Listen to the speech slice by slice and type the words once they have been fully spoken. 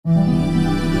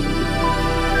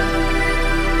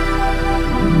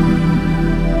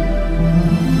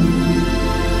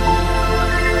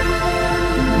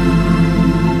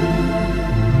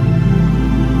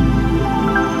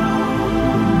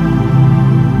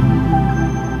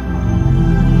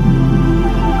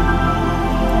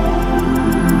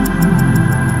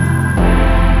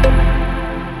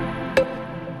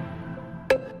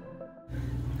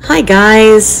Hi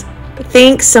guys,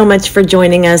 thanks so much for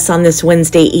joining us on this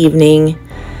Wednesday evening.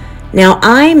 Now,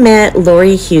 I met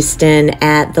Lori Houston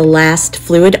at the last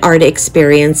Fluid Art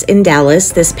Experience in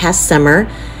Dallas this past summer,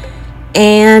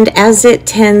 and as it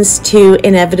tends to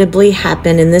inevitably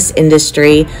happen in this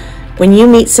industry, when you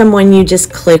meet someone you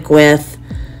just click with,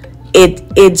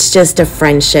 it's just a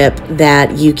friendship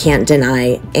that you can't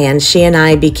deny, and she and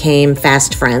I became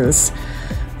fast friends.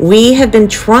 We have been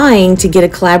trying to get a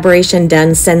collaboration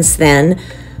done since then,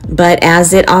 but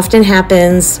as it often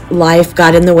happens, life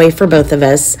got in the way for both of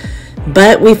us.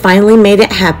 But we finally made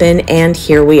it happen, and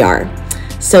here we are.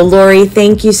 So Lori,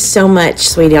 thank you so much,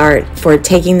 sweetheart, for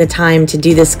taking the time to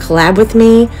do this collab with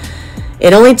me.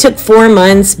 It only took 4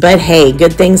 months, but hey,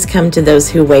 good things come to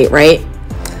those who wait, right?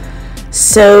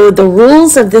 So the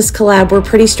rules of this collab were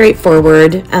pretty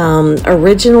straightforward.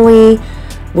 Originally,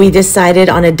 we decided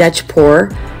on a Dutch pour,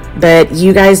 but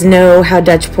you guys know how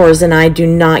Dutch pours and I do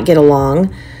not get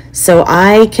along. So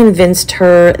I convinced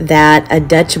her that a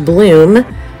Dutch bloom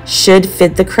should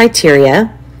fit the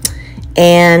criteria,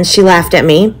 and she laughed at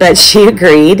me, but she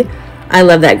agreed. I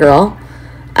love that girl.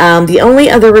 The only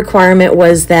other requirement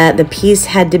was that the piece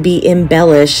had to be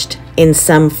embellished in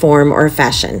some form or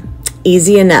fashion.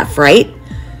 Easy enough, right?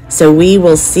 So we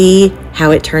will see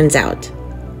how it turns out.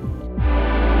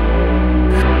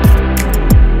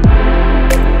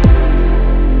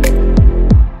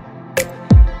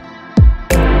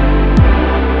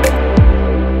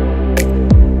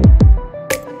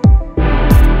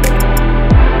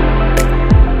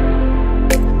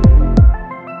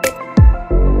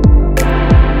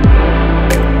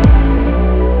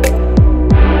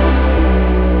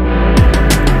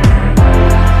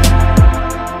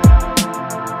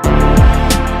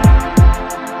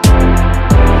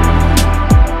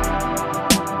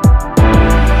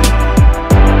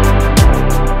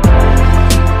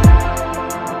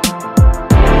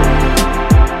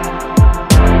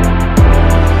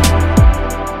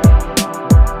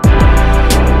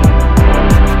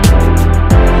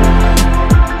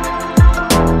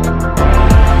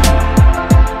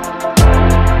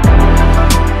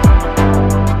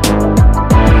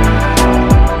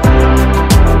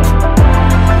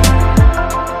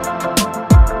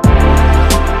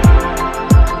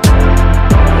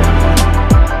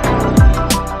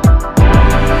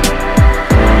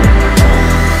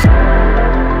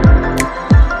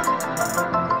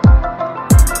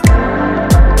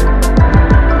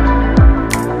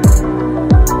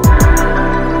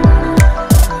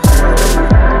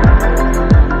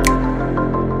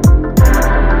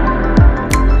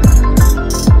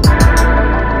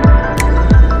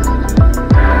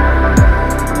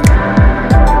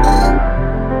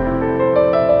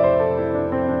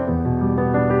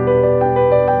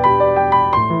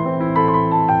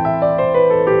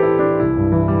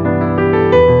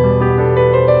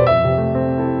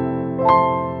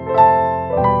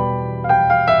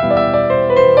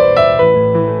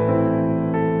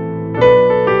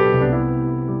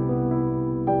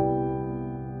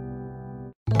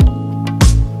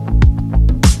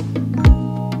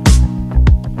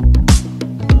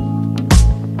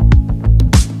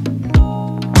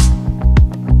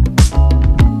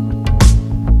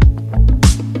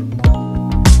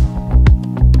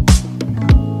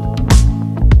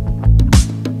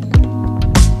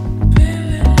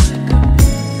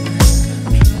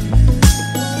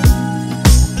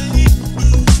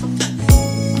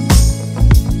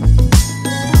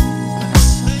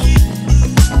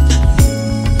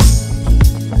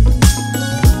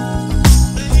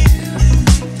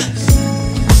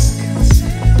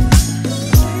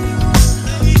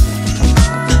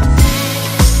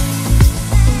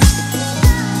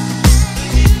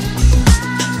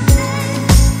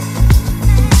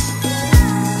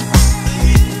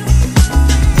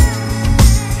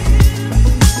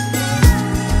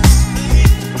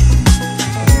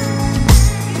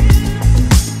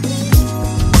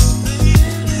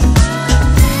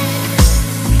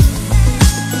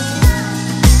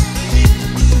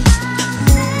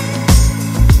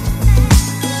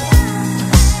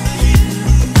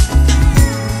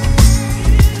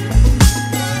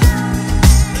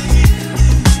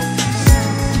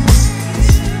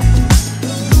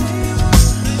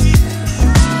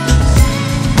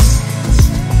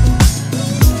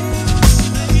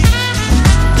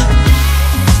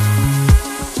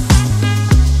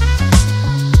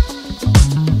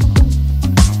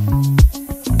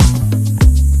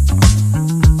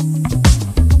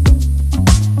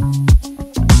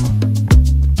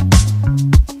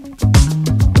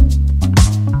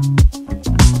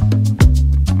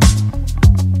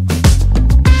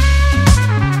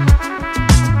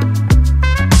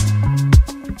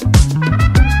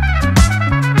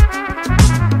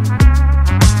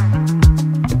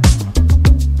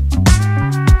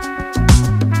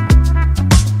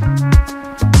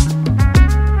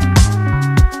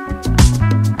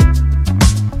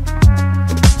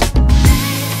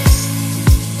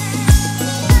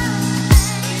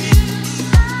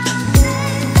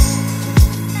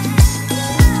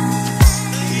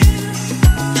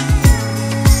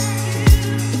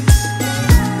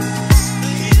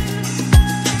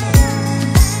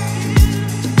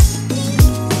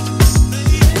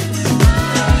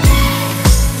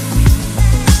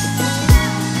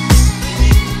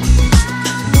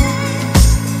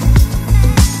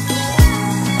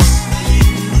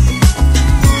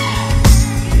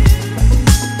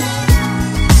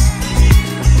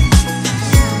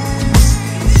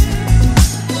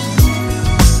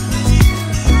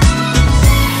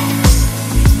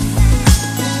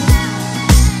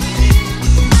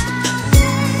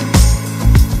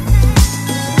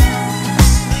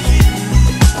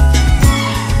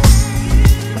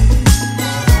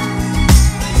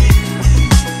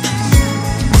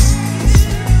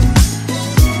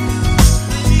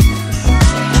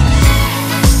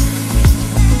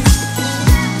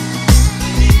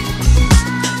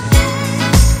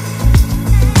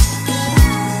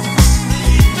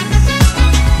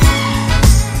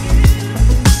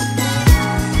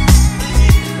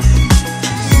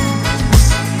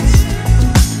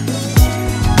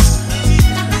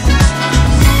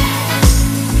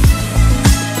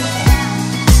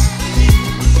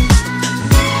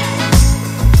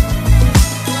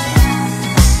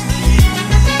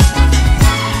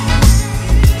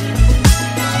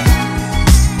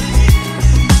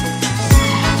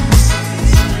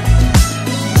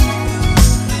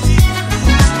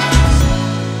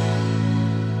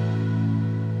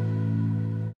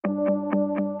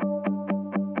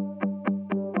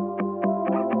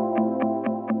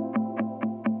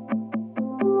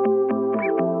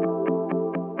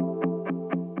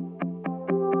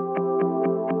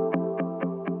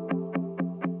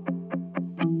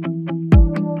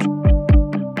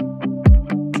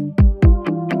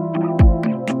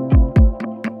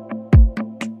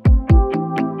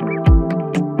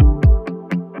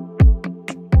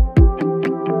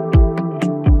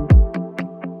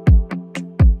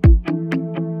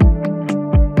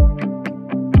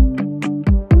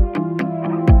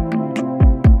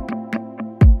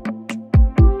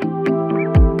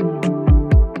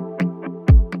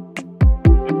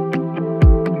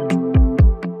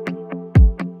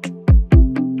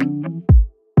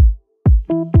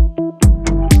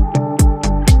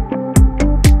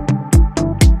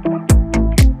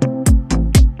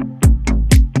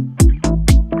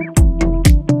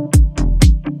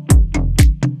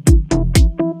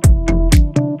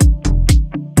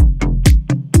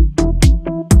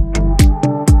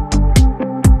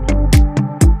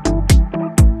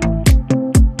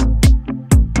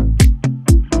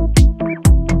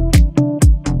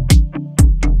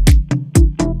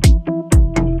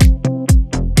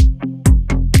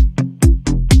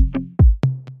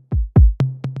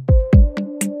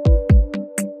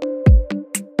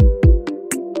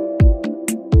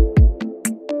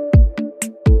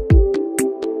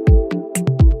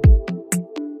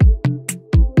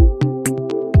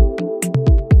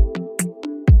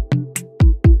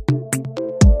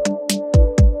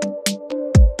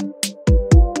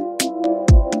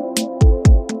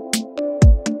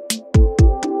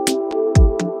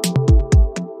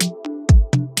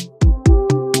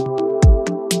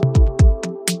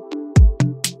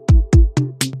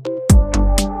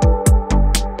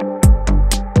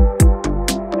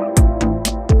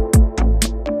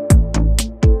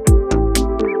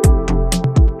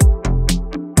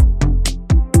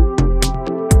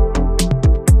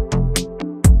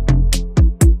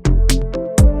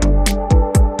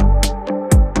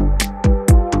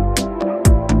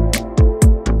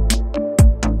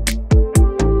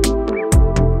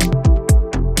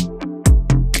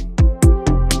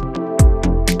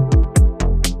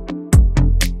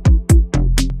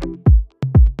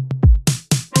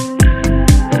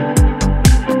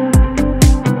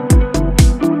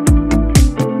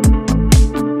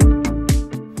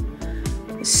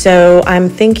 So I'm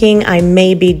thinking I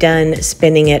may be done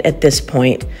spinning it at this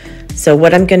point. So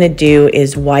what I'm going to do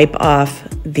is wipe off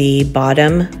the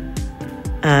bottom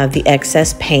of the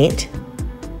excess paint,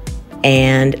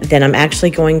 and then I'm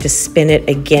actually going to spin it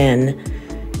again.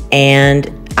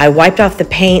 And I wiped off the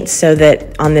paint so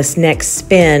that on this next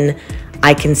spin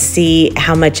I can see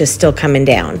how much is still coming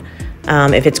down.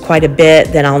 If it's quite a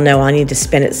bit, then I'll know I need to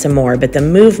spin it some more, but the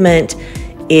movement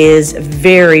is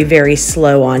very, very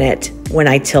slow on it when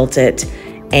I tilt it,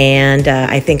 and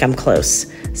I think I'm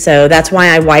close. So that's why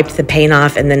I wiped the paint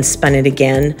off and then spun it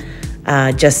again,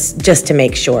 just to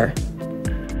make sure.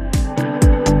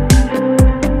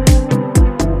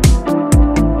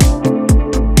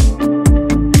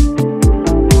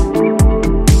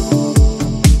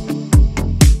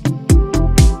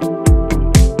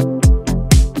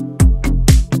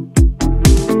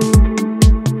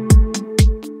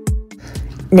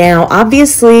 Now,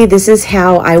 obviously, this is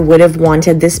how I would have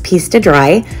wanted this piece to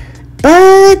dry,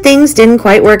 but things didn't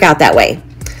quite work out that way.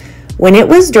 When it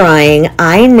was drying,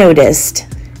 I noticed,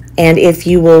 and if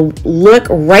you will look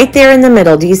right there in the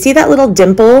middle, do you see that little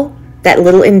dimple, that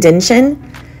little indention?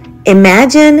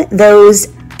 Imagine those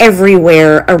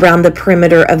everywhere around the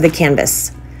perimeter of the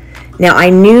canvas. Now, I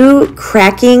knew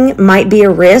cracking might be a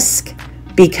risk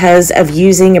because of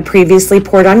using a previously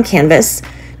poured on canvas,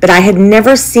 but I had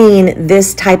never seen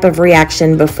this type of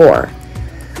reaction before.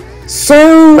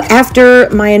 So after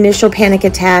my initial panic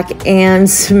attack and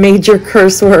some major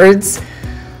curse words,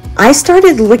 I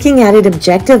started looking at it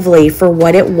objectively for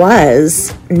what it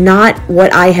was, not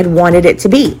what I had wanted it to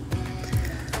be.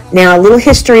 Now, a little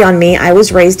history on me. I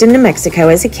was raised in New Mexico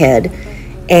as a kid,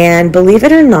 and believe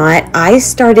it or not, I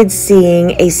started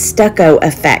seeing a stucco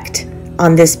effect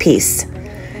on this piece.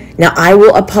 Now, I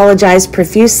will apologize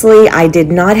profusely. I did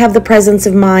not have the presence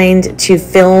of mind to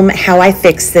film how I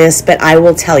fixed this, but I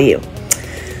will tell you.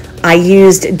 I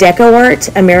used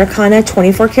DecoArt Americana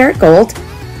 24 karat gold,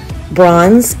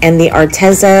 bronze, and the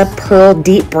Arteza Pearl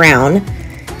Deep Brown.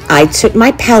 I took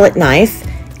my palette knife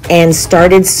and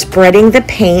started spreading the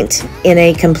paint in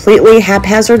a completely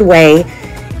haphazard way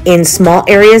in small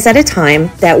areas at a time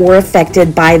that were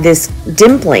affected by this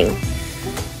dimpling.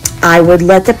 I would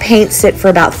let the paint sit for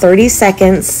about 30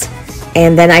 seconds,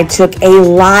 and then I took a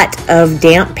lot of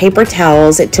damp paper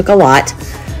towels, it took a lot,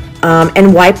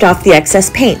 and wiped off the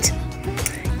excess paint.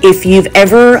 If you've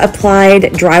ever applied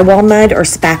drywall mud or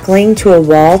spackling to a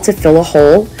wall to fill a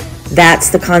hole, that's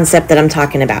the concept that I'm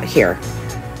talking about here.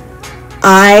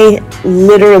 I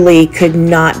literally could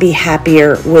not be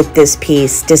happier with this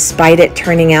piece, despite it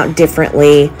turning out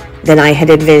differently than I had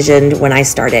envisioned when I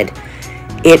started.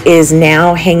 It is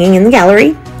now hanging in the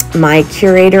gallery. My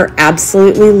curator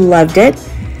absolutely loved it,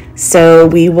 so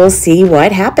we will see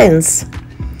what happens.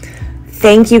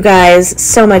 Thank you guys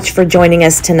so much for joining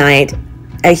us tonight.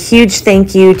 A huge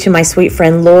thank you to my sweet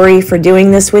friend Lori for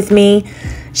doing this with me.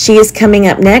 She is coming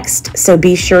up next, so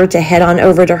be sure to head on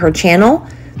over to her channel.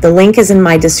 The link is in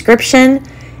my description,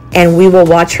 and we will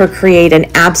watch her create an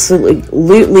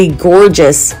absolutely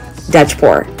gorgeous Dutch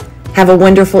pour. Have a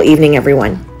wonderful evening,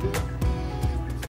 everyone.